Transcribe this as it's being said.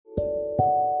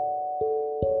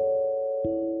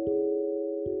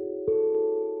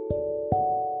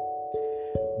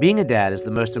Being a dad is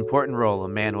the most important role a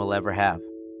man will ever have.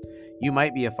 You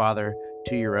might be a father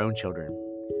to your own children.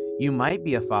 You might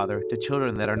be a father to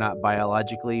children that are not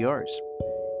biologically yours.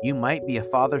 You might be a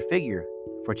father figure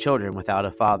for children without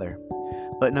a father.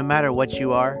 But no matter what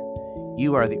you are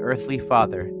the earthly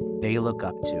father they look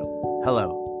up to.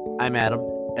 Hello, I'm Adam,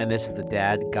 and this is the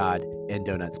Dad, God, and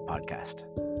Donuts podcast.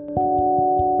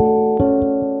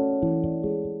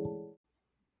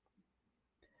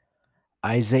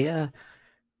 Isaiah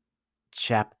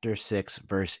chapter 6,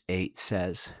 verse 8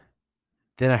 says,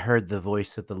 "Then I heard the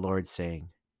voice of the Lord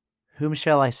saying, 'Whom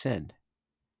shall I send?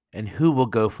 And who will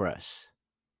go for us?'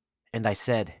 And I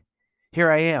said,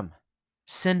 'Here I am.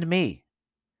 Send me.'"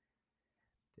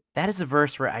 That is a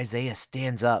verse where Isaiah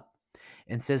stands up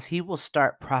and says he will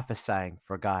start prophesying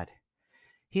for God.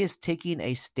 He is taking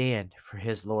a stand for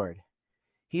his Lord.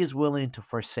 He is willing to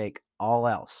forsake all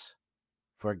else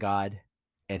for God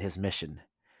and his mission.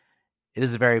 It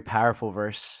is a very powerful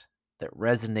verse that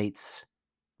resonates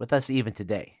with us even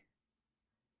today.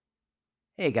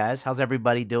 Hey guys, how's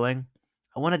everybody doing?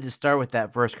 I wanted to start with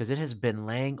that verse because it has been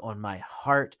laying on my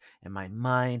heart and my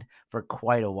mind for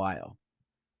quite a while.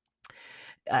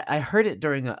 I heard it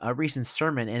during a recent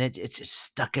sermon, and it's just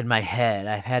stuck in my head.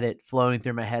 I've had it flowing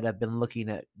through my head. I've been looking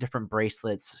at different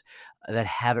bracelets that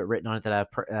have it written on it that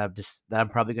I'm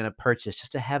probably going to purchase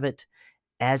just to have it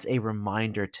as a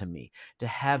reminder to me, to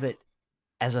have it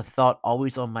as a thought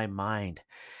always on my mind,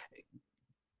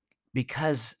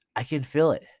 because I can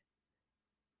feel it.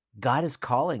 God is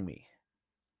calling me.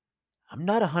 I'm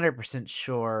not 100%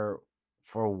 sure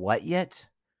for what yet,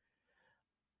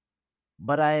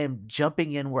 but I am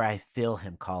jumping in where I feel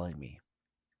him calling me.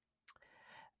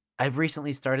 I've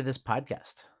recently started this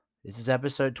podcast. This is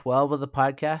episode 12 of the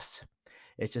podcast.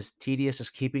 It's just tedious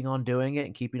just keeping on doing it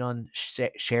and keeping on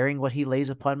sharing what he lays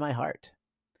upon my heart.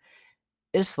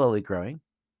 It is slowly growing,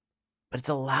 but it's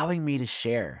allowing me to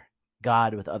share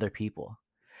God with other people.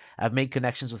 I've made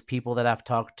connections with people that I've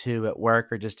talked to at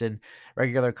work or just in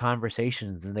regular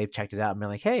conversations, and they've checked it out and been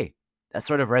like, hey, that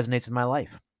sort of resonates in my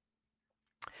life.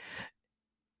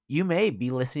 You may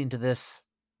be listening to this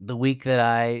the week that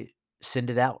I send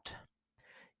it out.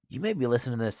 You may be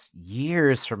listening to this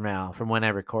years from now from when I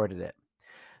recorded it.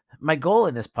 My goal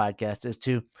in this podcast is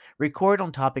to record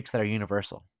on topics that are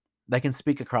universal, that can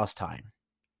speak across time.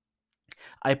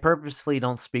 I purposefully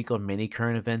don't speak on many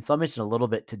current events. I'll mention a little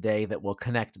bit today that will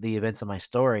connect the events of my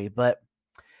story, but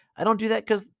I don't do that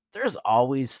because there's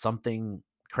always something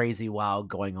crazy wild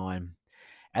going on.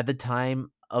 At the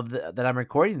time that I'm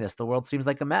recording this, the world seems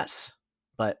like a mess.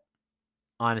 But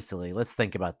honestly, let's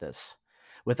think about this.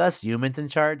 With us humans in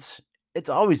charge, it's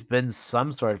always been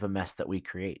some sort of a mess that we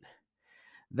create.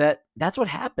 That's what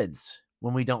happens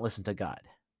when we don't listen to God.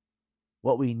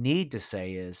 What we need to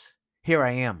say is, "Here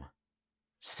I am.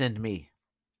 Send me."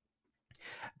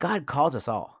 God calls us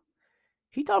all.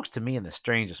 He talks to me in the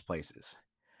strangest places.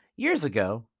 Years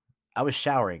ago, I was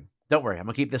showering. Don't worry, I'm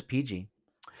going to keep this PG.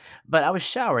 But I was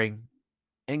showering,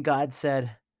 and God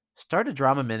said, "Start a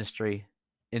drama ministry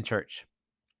in church."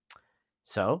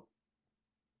 So,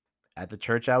 at the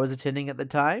church I was attending at the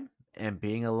time, and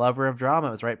being a lover of drama,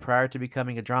 it was right prior to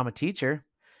becoming a drama teacher,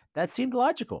 that seemed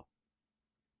logical.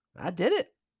 I did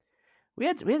it. We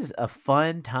had a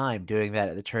fun time doing that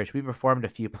at the church. We performed a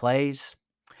few plays.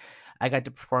 I got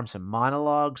to perform some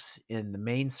monologues in the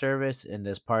main service and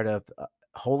as part of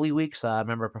Holy Week. So I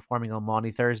remember performing on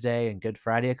Maundy Thursday and Good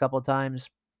Friday a couple of times.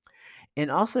 And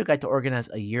also got to organize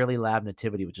a yearly lab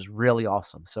nativity, which is really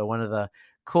awesome. So one of the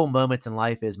cool moments in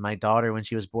life is my daughter, when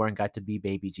she was born, got to be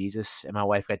baby Jesus, and my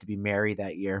wife got to be Mary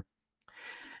that year.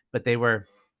 But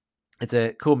it's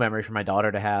a cool memory for my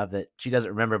daughter to have that she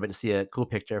doesn't remember, but to see a cool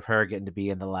picture of her getting to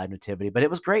be in the live nativity. But it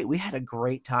was great. We had a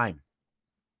great time.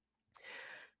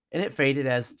 And it faded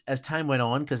as time went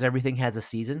on because everything has a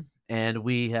season. And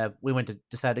we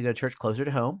decided to go to church closer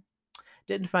to home.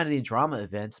 Didn't find any drama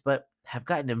events, but have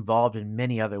gotten involved in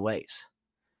many other ways.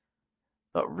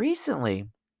 But recently,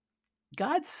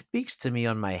 God speaks to me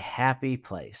on my happy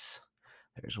place.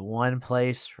 There's one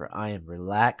place where I am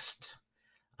relaxed,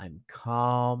 I'm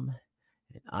calm,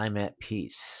 and I'm at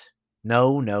peace.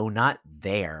 No, not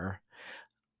there.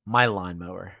 My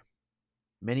lawnmower.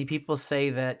 Many people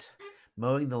say that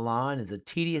mowing the lawn is a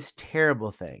tedious,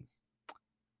 terrible thing.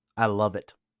 I love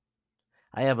it.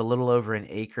 I have a little over an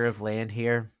acre of land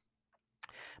here.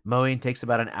 Mowing takes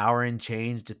about an hour and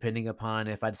change, depending upon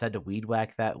if I decide to weed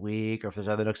whack that week or if there's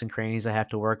other nooks and crannies I have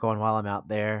to work on while I'm out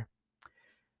there.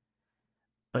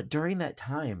 But during that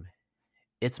time,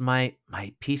 it's my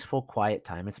peaceful, quiet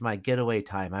time. It's my getaway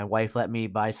time. My wife let me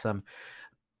buy some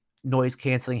noise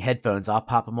canceling headphones. I'll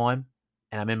pop them on,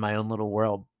 and I'm in my own little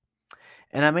world.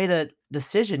 And I made a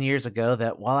decision years ago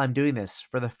that while I'm doing this,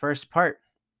 for the first part,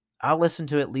 I'll listen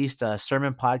to at least a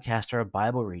sermon podcast or a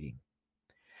Bible reading.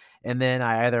 And then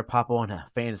I either pop on a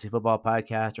fantasy football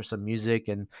podcast or some music.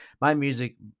 And my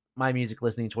music, my music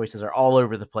listening choices are all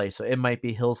over the place. So it might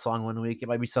be Hillsong one week, it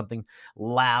might be something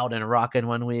loud and rocking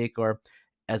one week, or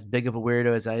as big of a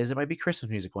weirdo as I is, it might be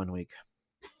Christmas music one week.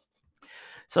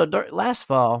 So last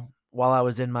fall, while I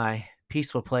was in my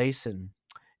peaceful place and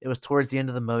it was towards the end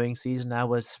of the mowing season, I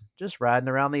was just riding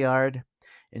around the yard,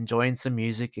 enjoying some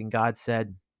music, and God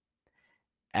said,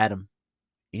 Adam,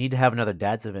 you need to have another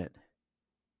dad's event.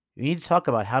 You need to talk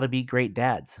about how to be great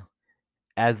dads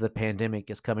as the pandemic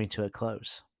is coming to a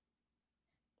close.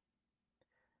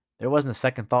 There wasn't a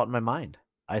second thought in my mind.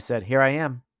 I said, here I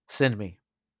am, send me.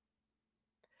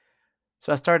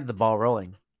 So I started the ball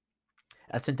rolling.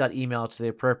 I sent out email to the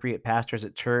appropriate pastors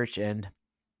at church, and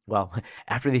well,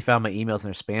 after they found my emails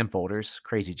in their spam folders,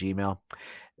 crazy Gmail,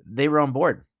 they were on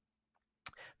board.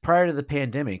 Prior to the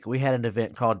pandemic, we had an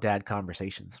event called Dad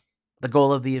Conversations. The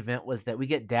goal of the event was that we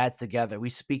get dads together, we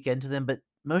speak into them, but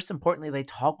most importantly, they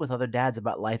talk with other dads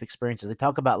about life experiences. They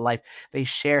talk about life, they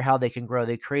share how they can grow,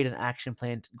 they create an action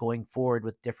plan going forward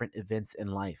with different events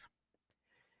in life.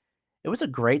 It was a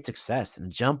great success and a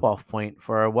jump off point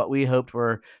for what we hoped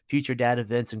were future dad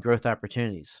events and growth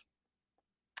opportunities.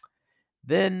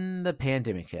 Then the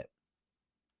pandemic hit.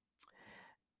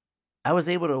 I was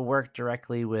able to work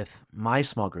directly with my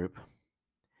small group,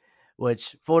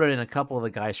 which folded in a couple of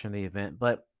the guys from the event,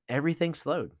 but everything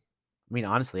slowed. I mean,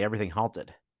 honestly, everything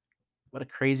halted. What a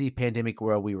crazy pandemic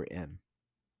world we were in.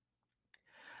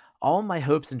 All my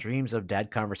hopes and dreams of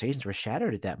dad conversations were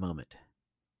shattered at that moment.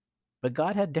 But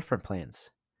God had different plans.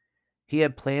 He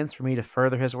had plans for me to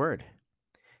further His word.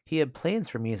 He had plans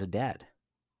for me as a dad.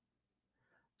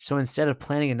 So instead of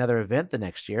planning another event the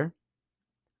next year,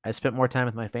 I spent more time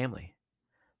with my family.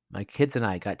 My kids and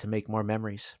I got to make more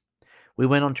memories. We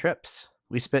went on trips.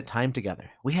 We spent time together.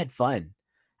 We had fun.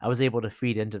 I was able to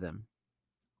feed into them.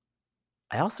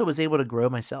 I also was able to grow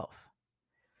myself.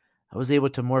 I was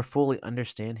able to more fully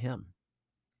understand Him.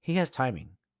 He has timing,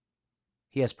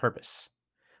 He has purpose.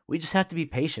 We just have to be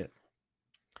patient.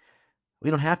 We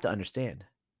don't have to understand,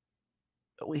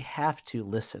 but we have to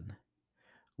listen,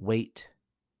 wait,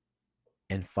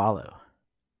 and follow.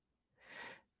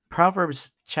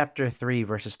 Proverbs chapter 3,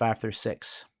 verses 5 through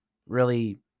 6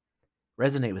 really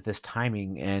resonate with this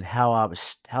timing and how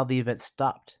the event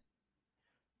stopped.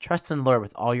 Trust in the Lord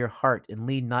with all your heart and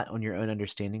lean not on your own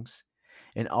understandings.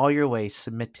 In all your ways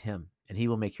submit to Him, and He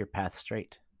will make your path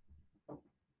straight.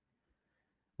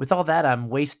 With all that, I'm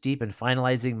waist deep in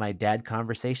finalizing my dad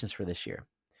conversations for this year.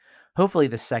 Hopefully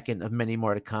the second of many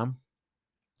more to come.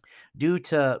 Due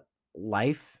to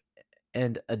life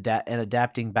and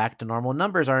adapting back to normal,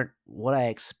 numbers aren't what I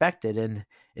expected, and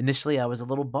initially I was a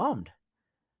little bummed.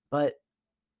 But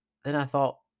then I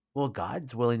thought, well,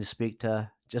 God's willing to speak to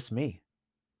just me.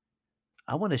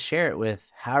 I want to share it with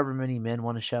however many men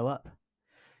want to show up.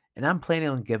 And I'm planning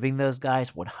on giving those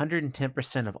guys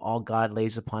 110% of all God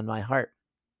lays upon my heart.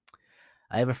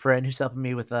 I have a friend who's helping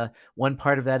me with one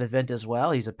part of that event as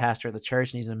well. He's a pastor at the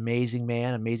church, and he's an amazing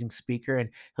man, amazing speaker, and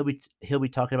he'll be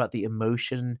talking about the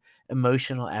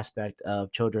emotional aspect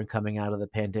of children coming out of the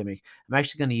pandemic. I'm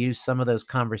actually going to use some of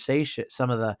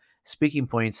the speaking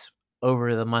points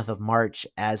over the month of March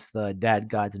as the Dad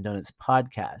Gods and Donuts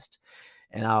podcast,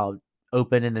 and I'll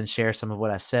open and then share some of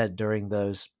what I said during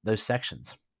those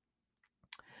sections.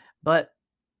 But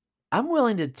I'm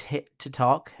willing to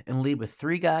talk and lead with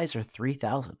 3 guys or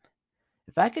 3,000.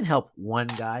 If I can help one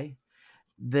guy,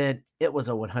 then it was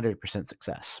a 100%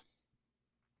 success.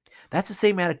 That's the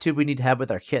same attitude we need to have with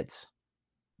our kids.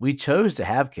 We chose to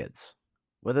have kids,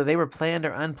 whether they were planned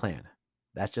or unplanned.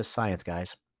 That's just science,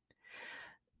 guys.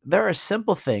 There are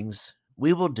simple things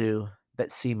we will do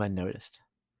that seem unnoticed.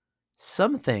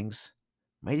 Some things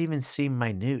might even seem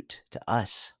minute to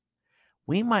us.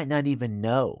 We might not even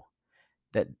know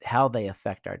that how they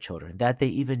affect our children, that they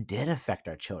even did affect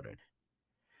our children.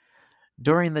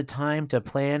 During the time to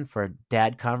plan for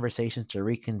dad conversations to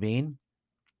reconvene,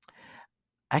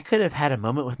 I could have had a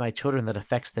moment with my children that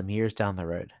affects them years down the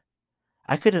road.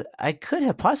 I could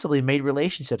have possibly made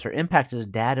relationships or impacted a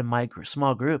dad in my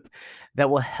small group that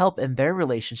will help in their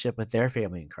relationship with their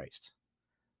family in Christ.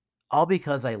 All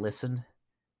because I listened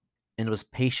and was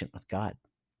patient with God.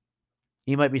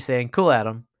 You might be saying, "Cool,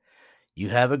 Adam. You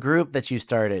have a group that you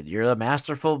started. You're a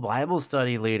masterful Bible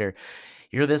study leader.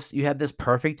 You have this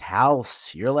perfect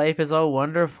house. Your life is all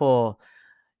wonderful.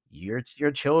 Your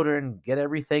children get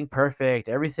everything perfect.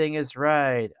 Everything is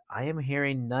right." I am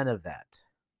hearing none of that.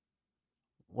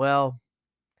 Well,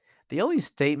 The only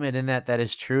statement in that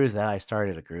is true is that I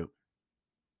started a group.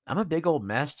 I'm a big old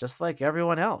mess just like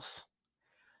everyone else.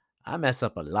 I mess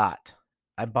up a lot.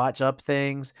 I botch up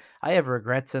things. I have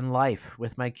regrets in life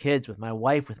with my kids, with my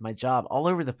wife, with my job, all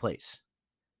over the place.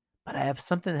 But I have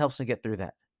something that helps me get through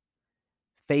that: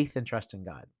 faith and trust in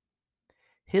God.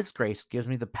 His grace gives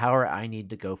me the power I need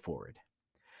to go forward.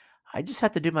 I just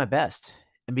have to do my best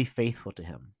and be faithful to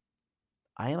Him.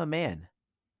 I am a man.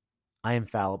 I am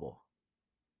fallible.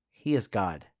 He is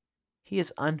God. He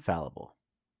is unfallible.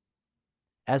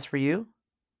 As for you,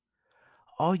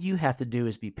 all you have to do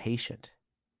is be patient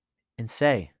and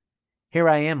say, "Here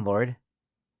I am, Lord.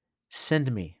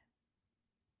 Send me."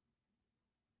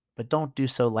 But don't do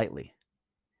so lightly.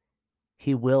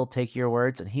 He will take your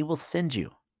words and He will send you.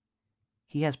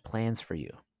 He has plans for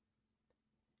you.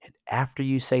 And after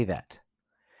you say that,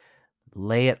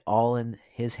 lay it all in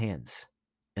His hands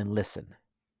and listen.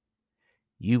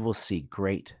 You will see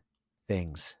great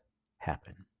things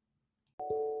happen.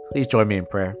 Please join me in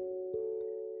prayer.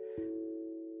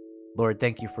 Lord,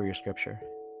 thank you for your scripture.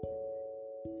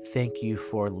 Thank you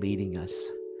for leading us.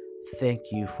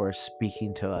 Thank you for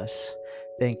speaking to us.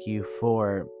 Thank you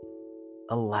for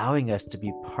allowing us to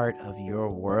be part of your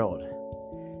world.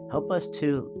 Help us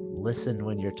to listen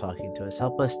when you're talking to us.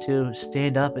 Help us to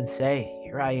stand up and say,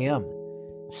 "Here I am.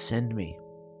 Send me."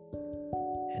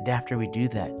 And after we do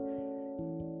that,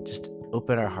 just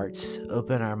open our hearts,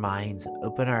 open our minds,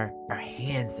 open our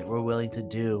hands that we're willing to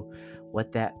do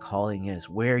what that calling is,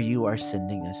 where you are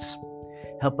sending us.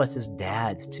 Help us as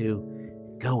dads to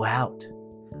go out,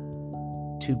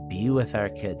 to be with our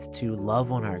kids, to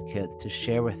love on our kids, to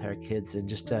share with our kids, and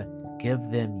just to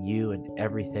give them you in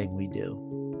everything we do.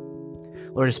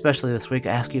 Lord, especially this week,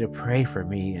 I ask you to pray for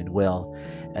me and Will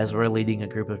as we're leading a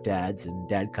group of dads and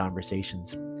dad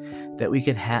conversations, that we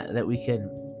can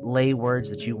lay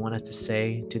words that you want us to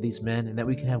say to these men, and that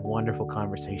we can have wonderful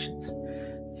conversations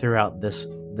throughout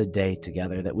the day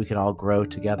together, that we can all grow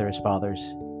together as fathers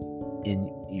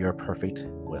in your perfect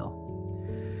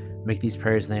will. Make these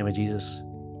prayers in the name of Jesus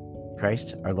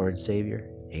Christ, our Lord and Savior.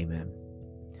 Amen.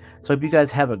 So I hope you guys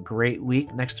have a great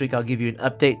week. Next week, I'll give you an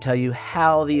update, tell you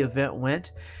how the event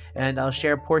went, and I'll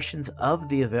share portions of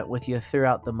the event with you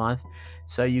throughout the month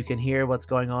so you can hear what's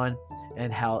going on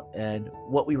and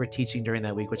what we were teaching during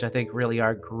that week, which I think really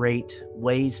are great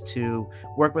ways to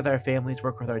work with our families,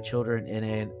 work with our children in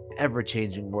an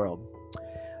ever-changing world.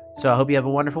 So I hope you have a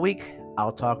wonderful week.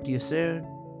 I'll talk to you soon.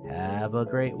 Have a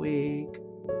great week.